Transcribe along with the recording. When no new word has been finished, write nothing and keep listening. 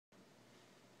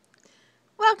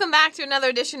Welcome back to another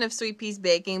edition of Sweet Pea's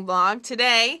Baking Blog.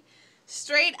 Today,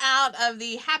 straight out of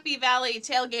the Happy Valley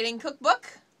Tailgating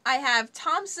Cookbook, I have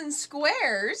Thompson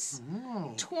Square's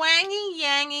Twangy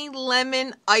Yangy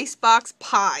Lemon Icebox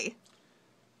Pie.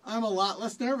 I'm a lot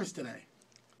less nervous today.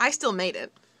 I still made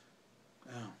it.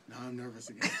 Oh, now I'm nervous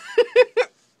again.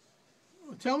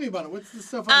 Tell me about it. What's the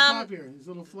stuff on top here? These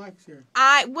little flecks here.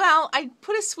 I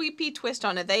put a Sweet Pea twist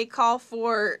on it. They call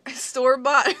for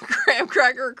store-bought graham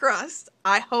cracker crust.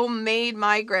 I homemade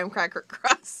my graham cracker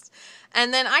crust.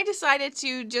 And then I decided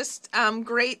to just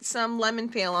grate some lemon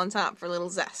peel on top for a little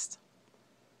zest.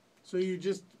 So you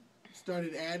just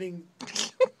started adding...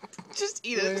 Just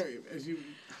eat it.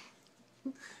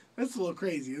 That's a little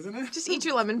crazy, isn't it? Just eat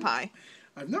your lemon pie.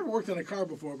 I've never worked on a car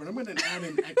before, but I'm going to add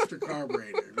an extra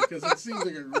carburetor because it seems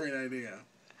like a great idea.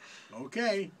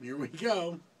 Okay, here we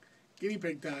go. Guinea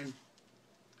pig time.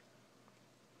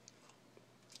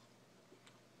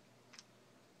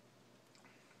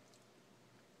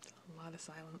 A lot of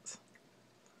silence.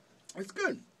 It's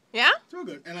good. Yeah? It's real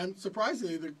good. And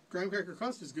surprisingly, the graham cracker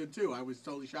crust is good too. I was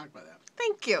totally shocked by that.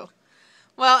 Thank you.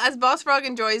 Well, as Boss Frog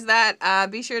enjoys that,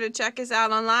 be sure to check us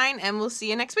out online, and we'll see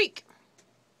you next week.